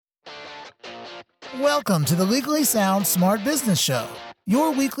Welcome to the Legally Sound Smart Business Show,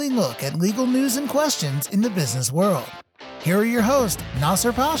 your weekly look at legal news and questions in the business world. Here are your hosts,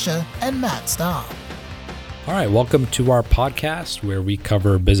 Nasser Pasha and Matt Staub. All right, welcome to our podcast where we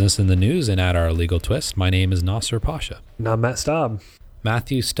cover business in the news and add our legal twist. My name is Nasser Pasha. And I'm Matt Staub.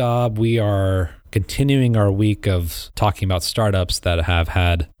 Matthew Staub, we are continuing our week of talking about startups that have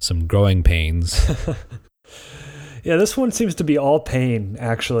had some growing pains. Yeah, this one seems to be all pain,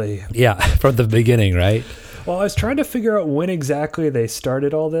 actually. Yeah, from the beginning, right? Well, I was trying to figure out when exactly they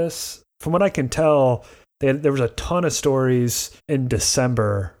started all this. From what I can tell, there was a ton of stories in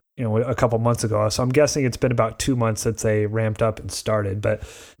December, a couple months ago. So I'm guessing it's been about 2 months since they ramped up and started. But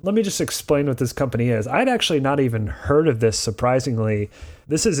let me just explain what this company is. I'd actually not even heard of this, surprisingly.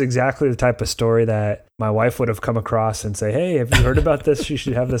 This is exactly the type of story that my wife would have come across and say, hey, have you heard about this? You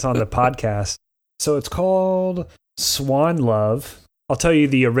should have this on the podcast. So it's called SwanLove. I'll tell you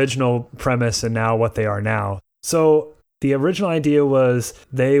the original premise and now what they are now. So the original idea was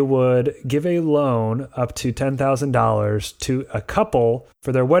they would give a loan up to $10,000 to a couple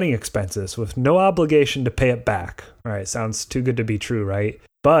for their wedding expenses with no obligation to pay it back. All right, sounds too good to be true, right?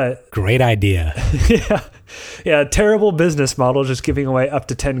 But great idea. Yeah, terrible business model, just giving away up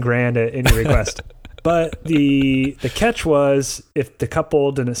to 10 grand at any request. But the catch was if the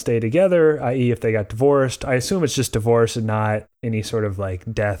couple didn't stay together, i.e. if they got divorced, I assume it's just divorce and not any sort of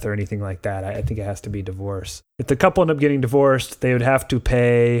like death or anything like that. I think it has to be divorce. If the couple ended up getting divorced, they would have to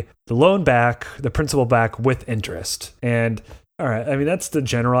pay the loan back, the principal back with interest. And all right, I mean, that's the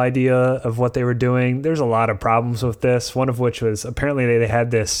general idea of what they were doing. There's a lot of problems with this, one of which was apparently they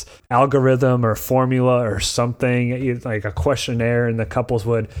had this algorithm or formula or something, like a questionnaire, and the couples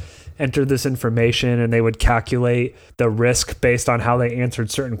would enter this information and they would calculate the risk based on how they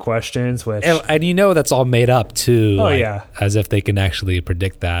answered certain questions. Which and that's all made up too. Oh, yeah. As if they can actually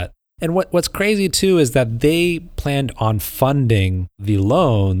predict that. And what's crazy too is that they planned on funding the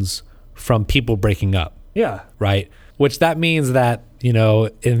loans from people breaking up. Yeah. Right? Which that means that,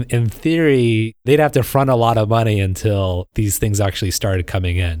 in theory, they'd have to front a lot of money until these things actually started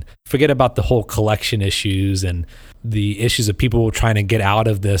coming in. Forget about the whole collection issues and the issues of people trying to get out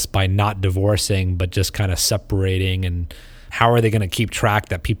of this by not divorcing, but just kind of separating. And how are they going to keep track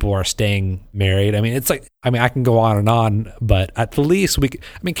that people are staying married? I mean, I can go on, but at the least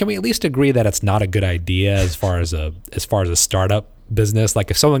can we at least agree that it's not a good idea as far as a startup business? Like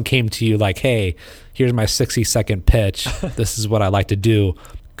if someone came to you like, hey, here's my 60-second pitch. This is what I like to do.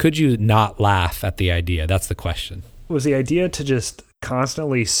 Could you not laugh at the idea? That's the question. Was the idea to just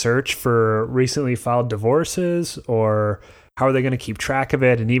constantly search for recently filed divorces, or how are they going to keep track of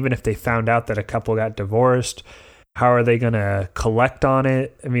it? And even if they found out that a couple got divorced, how are they going to collect on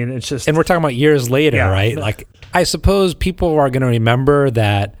it? I mean, it's just... And we're talking about years later, yeah, right? Like, I suppose people are going to remember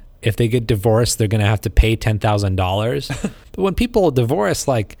that if they get divorced, they're going to have to pay $10,000. But when people divorce,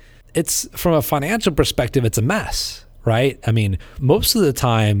 it's from a financial perspective, it's a mess, right? I mean, most of the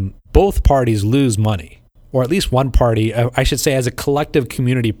time, both parties lose money, or at least one party, I should say, as a collective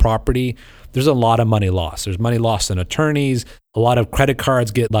community property, there's a lot of money lost. There's money lost in attorneys. A lot of credit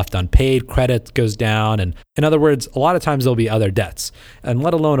cards get left unpaid. Credit goes down. And in other words, a lot of times there'll be other debts. And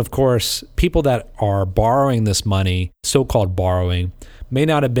let alone, of course, people that are borrowing this money, so-called borrowing, may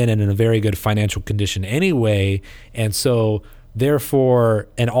not have been in a very good financial condition anyway. And so therefore,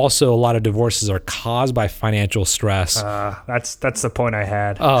 and also a lot of divorces are caused by financial stress. That's the point I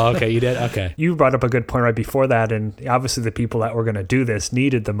had. Oh, okay. You did? Okay. You brought up a good point right before that. And obviously the people that were going to do this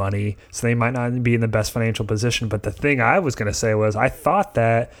needed the money, so they might not be in the best financial position. But the thing I was going to say was I thought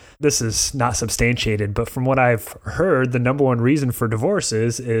that this is not substantiated, but from what I've heard, the number one reason for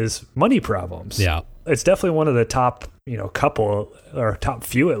divorces is money problems. Yeah. It's definitely one of the top, couple or top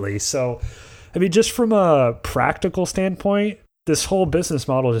few at least. So, I mean, just from a practical standpoint, this whole business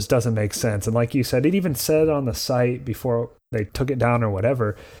model just doesn't make sense. And like you said, it even said on the site before they took it down or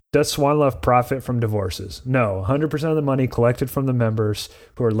whatever, does SwanLove profit from divorces? No, 100% of the money collected from the members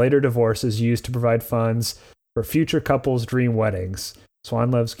who are later divorced is used to provide funds for future couples' dream weddings.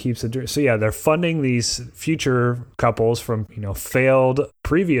 SwanLove keeps it. So yeah, they're funding these future couples from, failed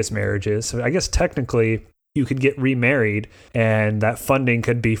previous marriages. So I guess technically you could get remarried and that funding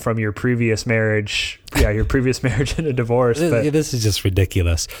could be from your previous marriage. Yeah, your previous marriage and a divorce. But this is just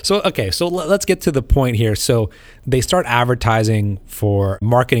ridiculous. So let's get to the point here. So they start advertising for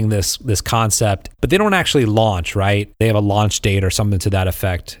marketing this concept, but they don't actually launch, right? They have a launch date or something to that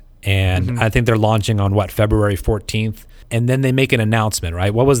effect. And I think they're launching on February 14th. And then they make an announcement,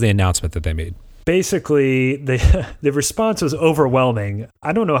 right? What was the announcement that they made? basically the response was overwhelming.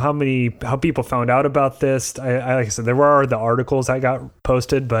 I don't know how people found out about this. I like I said, there were the articles that got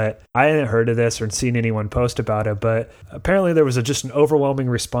posted, but I hadn't heard of this or seen anyone post about it. But apparently there was just an overwhelming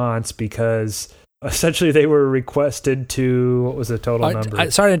response because essentially they were requested to, what was the total number?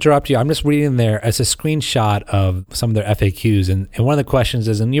 Sorry to interrupt you. I'm just reading there as a screenshot of some of their FAQs. And one of the questions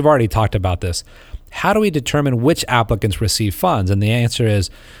is, and you've already talked about this, how do we determine which applicants receive funds? And the answer is,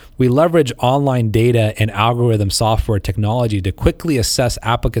 we leverage online data and algorithm software technology to quickly assess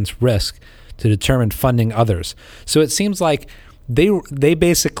applicants' risk to determine funding others. So it seems like they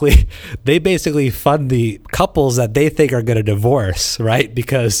basically fund the couples that they think are going to divorce, right?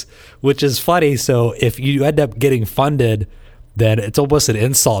 Which is funny. So if you end up getting funded, then it's almost an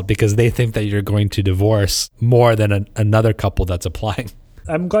insult because they think that you're going to divorce more than another couple that's applying.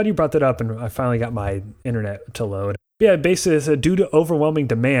 I'm glad you brought that up, and I finally got my internet to load. Yeah, basically, it's due to overwhelming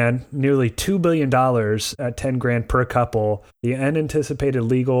demand, nearly $2 billion at $10,000 per couple, the unanticipated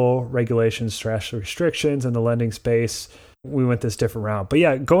legal regulations, restrictions in the lending space, we went this different route. But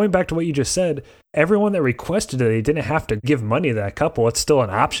yeah, going back to what you just said, everyone that requested it, they didn't have to give money to that couple. It's still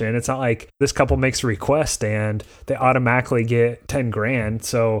an option. It's not like this couple makes a request and they automatically get $10,000.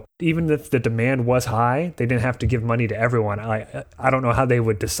 So even if the demand was high, they didn't have to give money to everyone. I don't know how they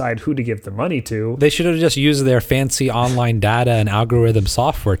would decide who to give the money to. They should have just used their fancy online data and algorithm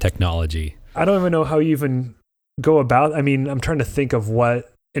software technology. I don't even know how you even go about. I mean, I'm trying to think of what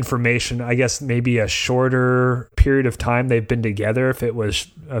information, I guess maybe a shorter period of time they've been together, if it was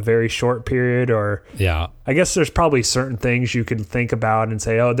a very short period, or yeah, I guess there's probably certain things you can think about and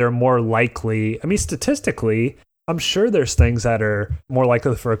say, oh, they're more likely. I mean, statistically, I'm sure there's things that are more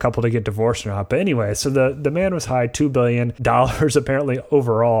likely for a couple to get divorced or not. But anyway, so the demand was high, $2 billion apparently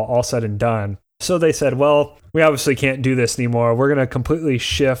overall, all said and done. So they said, well, we obviously can't do this anymore. We're going to completely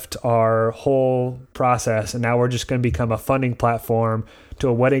shift our whole process. And now we're just going to become a funding platform to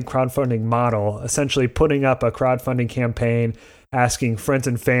a wedding crowdfunding model, essentially putting up a crowdfunding campaign, asking friends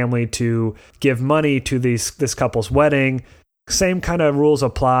and family to give money to this couple's wedding. Same kind of rules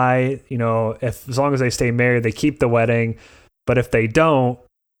apply. You know, as long as they stay married, they keep the wedding. But if they don't,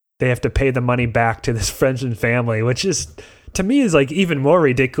 they have to pay the money back to this friends and family, which is, to me, is like even more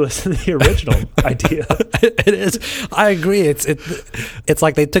ridiculous than the original idea. It is. I agree. It's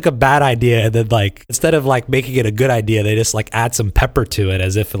like they took a bad idea and then, like, instead of like making it a good idea, they just like add some pepper to it,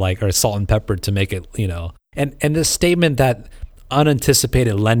 as if like, or salt and pepper to make it, you know. And this statement that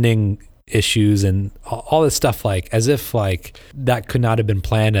unanticipated lending issues and all this stuff, like as if like that could not have been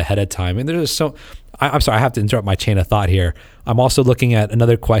planned ahead of time. And there's I'm sorry, I have to interrupt my chain of thought here. I'm also looking at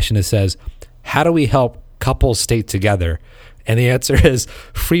another question that says, how do we help couples stay together? And the answer is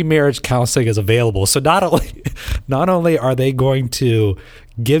free marriage counseling is available. So not only are they going to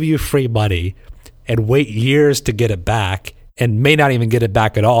give you free money and wait years to get it back, and may not even get it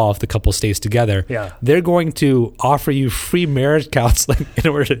back at all if the couple stays together. Yeah. They're going to offer you free marriage counseling in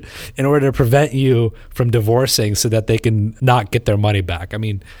order to prevent you from divorcing so that they can not get their money back. I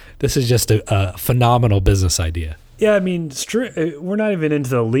mean, this is just a phenomenal business idea. Yeah, I mean, we're not even into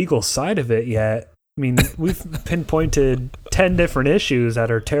the legal side of it yet. I mean, we've pinpointed 10 different issues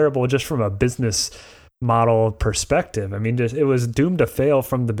that are terrible just from a business model perspective. I mean, it was doomed to fail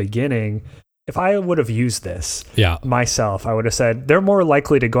from the beginning. If I would have used this myself, I would have said they're more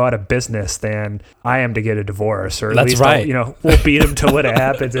likely to go out of business than I am to get a divorce, or at least right. We'll beat them to what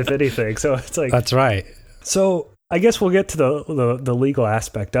happens, if anything. So it's like, that's right. So I guess we'll get to the legal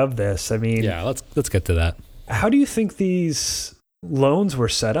aspect of this. I mean, yeah, let's get to that. How do you think these loans were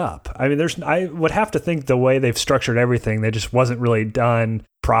set up? I mean, I would have to think the way they've structured everything, they just wasn't really done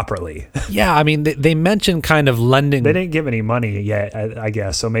properly. Yeah, I mean, they mentioned kind of lending. They didn't give any money yet, I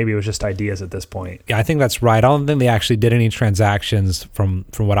guess. So maybe it was just ideas at this point. Yeah, I think that's right. I don't think they actually did any transactions from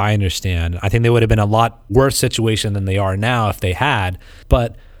what I understand. I think they would have been a lot worse situation than they are now if they had.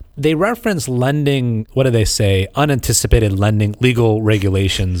 But they reference lending, what do they say? Unanticipated lending, legal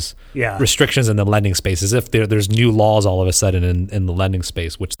regulations, restrictions in the lending space, as if there's new laws all of a sudden in the lending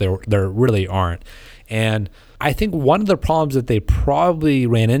space, which there really aren't. And I think one of the problems that they probably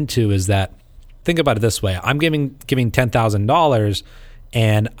ran into is that, think about it this way, I'm giving $10,000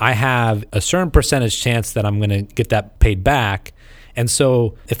 and I have a certain percentage chance that I'm going to get that paid back. And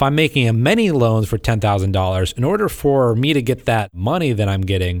so if I'm making many loans for $10,000, in order for me to get that money that I'm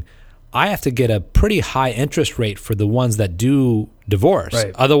getting, I have to get a pretty high interest rate for the ones that do divorce.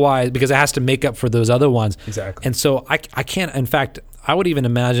 Right. Otherwise, because it has to make up for those other ones. Exactly. And so I can't, in fact, I would even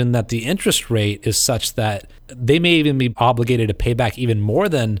imagine that the interest rate is such that they may even be obligated to pay back even more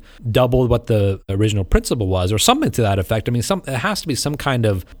than double what the original principal was, or something to that effect. I mean, it has to be some kind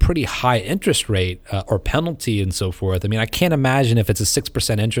of pretty high interest rate or penalty and so forth. I mean, I can't imagine if it's a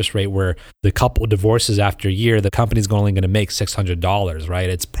 6% interest rate where the couple divorces after a year, the company's only going to make $600, right?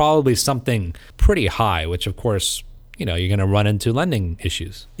 It's probably something pretty high, which of course, you're going to run into lending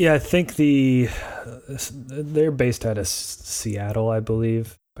issues. Yeah, I think they're based out of Seattle, I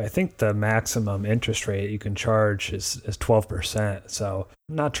believe. I think the maximum interest rate you can charge is 12%, so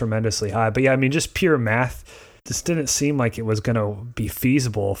not tremendously high. But yeah, I mean, just pure math, this didn't seem like it was going to be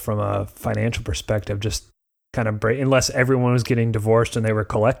feasible from a financial perspective, just kind of unless everyone was getting divorced and they were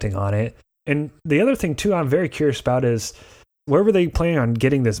collecting on it. And the other thing, too, I'm very curious about is, where were they planning on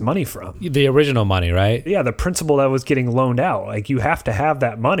getting this money from? The original money, right? Yeah, the principal that was getting loaned out. Like, you have to have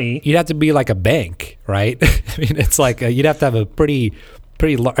that money. You'd have to be like a bank, right? I mean, it's like you'd have to have a pretty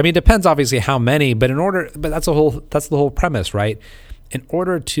large. I mean, it depends obviously how many, but that's the whole premise, right? In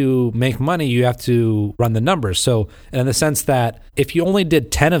order to make money, you have to run the numbers. So, in the sense that if you only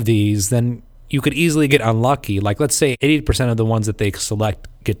did 10 of these, then you could easily get unlucky. Like, let's say 80% of the ones that they select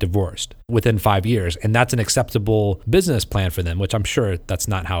get divorced within 5 years. And that's an acceptable business plan for them, which I'm sure that's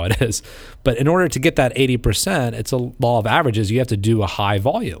not how it is. But in order to get that 80%, it's a law of averages. You have to do a high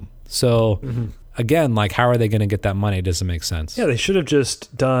volume. So again, like, how are they going to get that money? It doesn't make sense. Yeah, they should have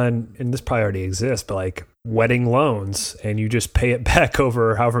just done, and this probably already exists, but like wedding loans, and you just pay it back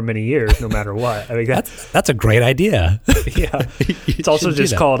over however many years, no matter what. I mean, that's a great idea. Yeah, it's also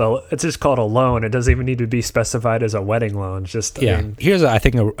just called a loan. It doesn't even need to be specified as a wedding loan. Here's I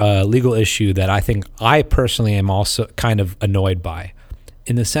think a legal issue that I think I personally am also kind of annoyed by,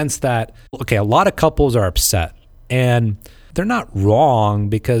 in the sense that, okay, a lot of couples are upset, and they're not wrong,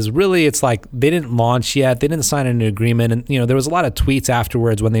 because really it's like they didn't launch yet. They didn't sign an agreement. And, there was a lot of tweets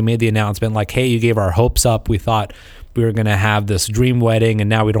afterwards when they made the announcement like, hey, you gave our hopes up. We thought we were going to have this dream wedding and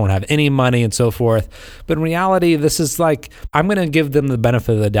now we don't have any money and so forth. But in reality, this is like, I'm going to give them the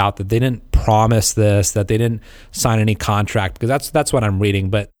benefit of the doubt that they didn't promise this, that they didn't sign any contract, because that's what I'm reading.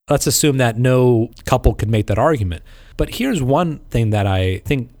 But let's assume that no couple could make that argument. But here's one thing that I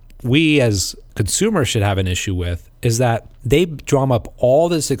think we as consumers should have an issue with, is that they drum up all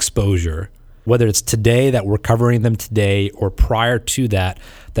this exposure, whether it's today that we're covering them today or prior to that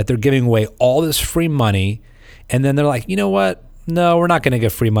they're giving away all this free money. And then they're like, you know what? No, we're not going to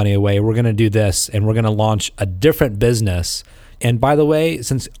give free money away. We're going to do this, and we're going to launch a different business. And by the way,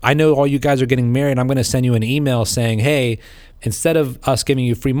 since I know all you guys are getting married, I'm going to send you an email saying, hey, instead of us giving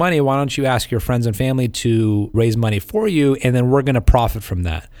you free money, why don't you ask your friends and family to raise money for you, and then we're going to profit from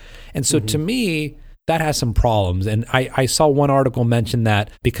that. And so to me, that has some problems. And I saw one article mention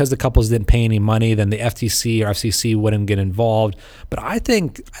that because the couples didn't pay any money, then the FTC or FCC wouldn't get involved. But I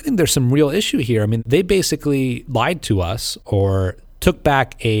think there's some real issue here. I mean, they basically lied to us, or took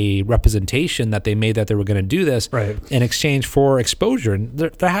back a representation that they made that they were going to do this in exchange for exposure. And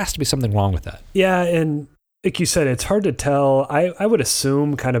there has to be something wrong with that. Yeah, and like you said, it's hard to tell. I would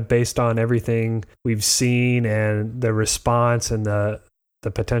assume, kind of based on everything we've seen and the response and the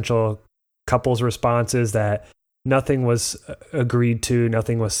potential couples' responses, that nothing was agreed to,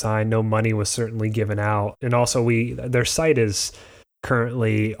 nothing was signed, no money was certainly given out. And also their site is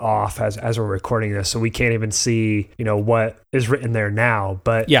currently off as we're recording this, so we can't even see what is written there now.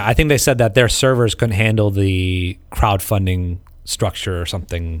 But yeah, I think they said that their servers couldn't handle the crowdfunding structure or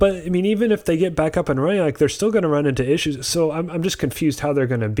something. But I mean, even if they get back up and running, like, they're still going to run into issues. So I'm just confused how they're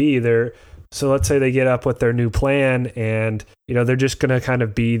going to be. So let's say they get up with their new plan, and they're just going to kind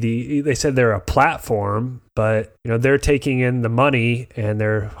of be they said they're a platform, but they're taking in the money and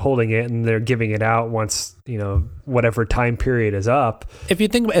they're holding it and they're giving it out once whatever time period is up. If you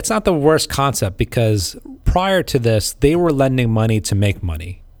think, it's not the worst concept, because prior to this they were lending money to make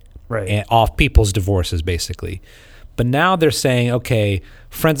money, right, and off people's divorces basically. But now they're saying, okay,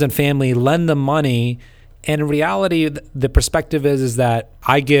 friends and family lend them money. And in reality, the perspective is that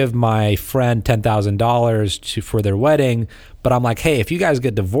I give my friend $10,000 for their wedding, but I'm like, hey, if you guys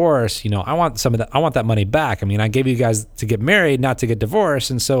get divorced, I want some of that. I want that money back. I mean, I gave you guys to get married, not to get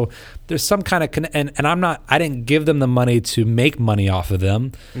divorced, and so there's some kind of and I didn't give them the money to make money off of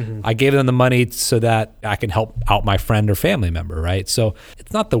them. Mm-hmm. I gave them the money so that I can help out my friend or family member, right? So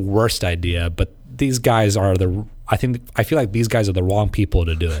it's not the worst idea, but these guys are I feel like these guys are the wrong people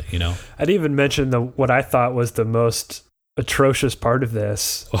to do it, I'd even mention what I thought was the most atrocious part of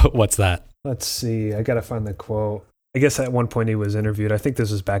this. What's that? Let's see. I got to find the quote. I guess at one point he was interviewed. I think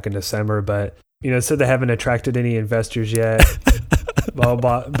this was back in December, but, it said they haven't attracted any investors yet. Blah, blah,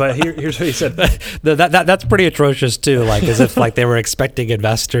 blah. But here's what he said. That's pretty atrocious too. Like as if like they were expecting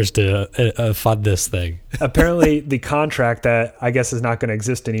investors to fund this thing. Apparently, the contract that I guess is not going to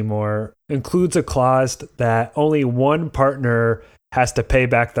exist anymore includes a clause that only one partner has to pay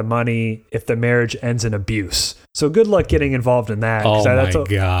back the money if the marriage ends in abuse. So good luck getting involved in that. Oh my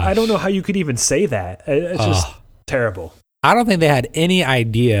gosh. I don't know how you could even say that. It's just terrible. I don't think they had any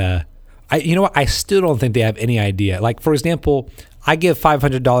idea. You know what? I still don't think they have any idea. Like, for example, I give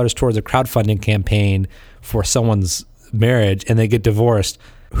 $500 towards a crowdfunding campaign for someone's marriage and they get divorced.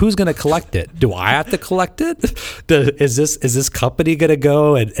 Who's going to collect it? Do I have to collect it? Is this company going to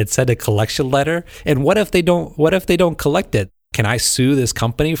go and send a collection letter? And what if they don't collect it? Can I sue this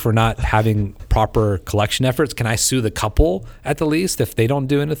company for not having proper collection efforts? Can I sue the couple at the least if they don't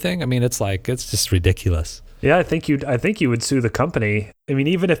do anything? I mean, it's just ridiculous. Yeah, I think you would sue the company. I mean,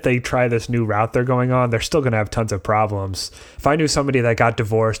 even if they try this new route they're going on, they're still going to have tons of problems. If I knew somebody that got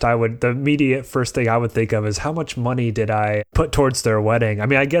divorced, the immediate first thing I would think of is how much money did I put towards their wedding? I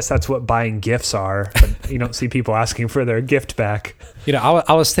mean, I guess that's what buying gifts are, but you don't see people asking for their gift back. You know,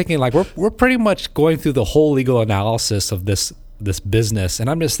 I was thinking like we're pretty much going through the whole legal analysis of this business, and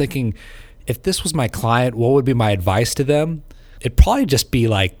I'm just thinking, if this was my client, what would be my advice to them? It'd probably just be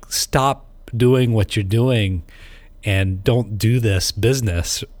like, stop doing what you're doing and don't do this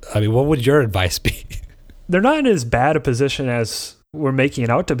business. I mean, what would your advice be? They're not in as bad a position as we're making it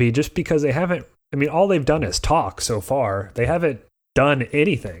out to be, just because they haven't, I mean, all they've done is talk so far. They haven't done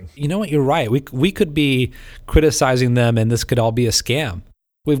anything. You know what? You're right. We could be criticizing them and this could all be a scam.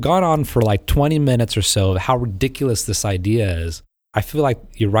 We've gone on for like 20 minutes or so of how ridiculous this idea is. I feel like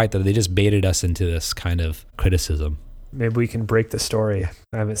you're right that they just baited us into this kind of criticism. Maybe we can break the story.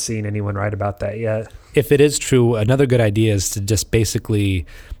 I haven't seen anyone write about that yet. If it is true, another good idea is to just basically,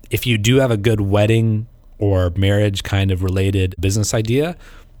 if you do have a good wedding or marriage kind of related business idea,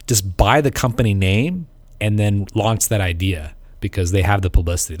 just buy the company name and then launch that idea because they have the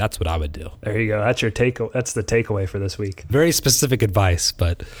publicity. That's what I would do. There you go. That's the takeaway for this week. Very specific advice,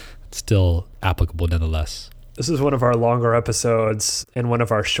 but still applicable nonetheless. This is one of our longer episodes and one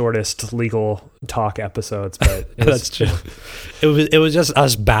of our shortest legal talk episodes, but that's true. It was just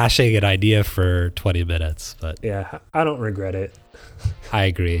us bashing an idea for 20 minutes, but yeah, I don't regret it. I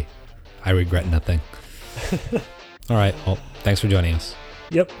agree. I regret nothing. All right. Well, thanks for joining us.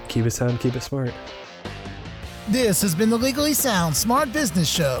 Yep. Keep it sound, keep it smart. This has been the Legally Sound Smart Business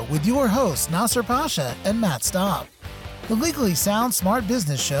Show with your hosts, Nasser Pasha and Matt Staub. The Legally Sound Smart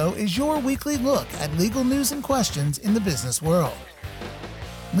Business Show is your weekly look at legal news and questions in the business world.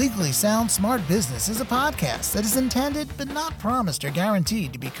 Legally Sound Smart Business is a podcast that is intended but not promised or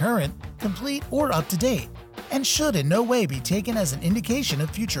guaranteed to be current, complete, or up to date, and should in no way be taken as an indication of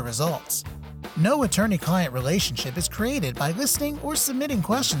future results. No attorney-client relationship is created by listening or submitting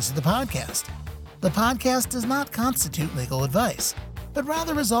questions to the podcast. The podcast does not constitute legal advice, but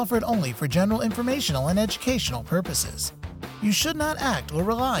rather is offered only for general informational and educational purposes. You should not act or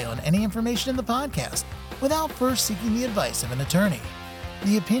rely on any information in the podcast without first seeking the advice of an attorney.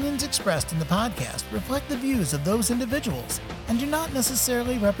 The opinions expressed in the podcast reflect the views of those individuals and do not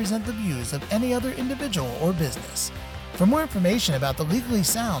necessarily represent the views of any other individual or business. For more information about the Legally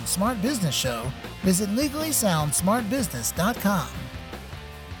Sound Smart Business Show, visit LegallySoundSmartBusiness.com.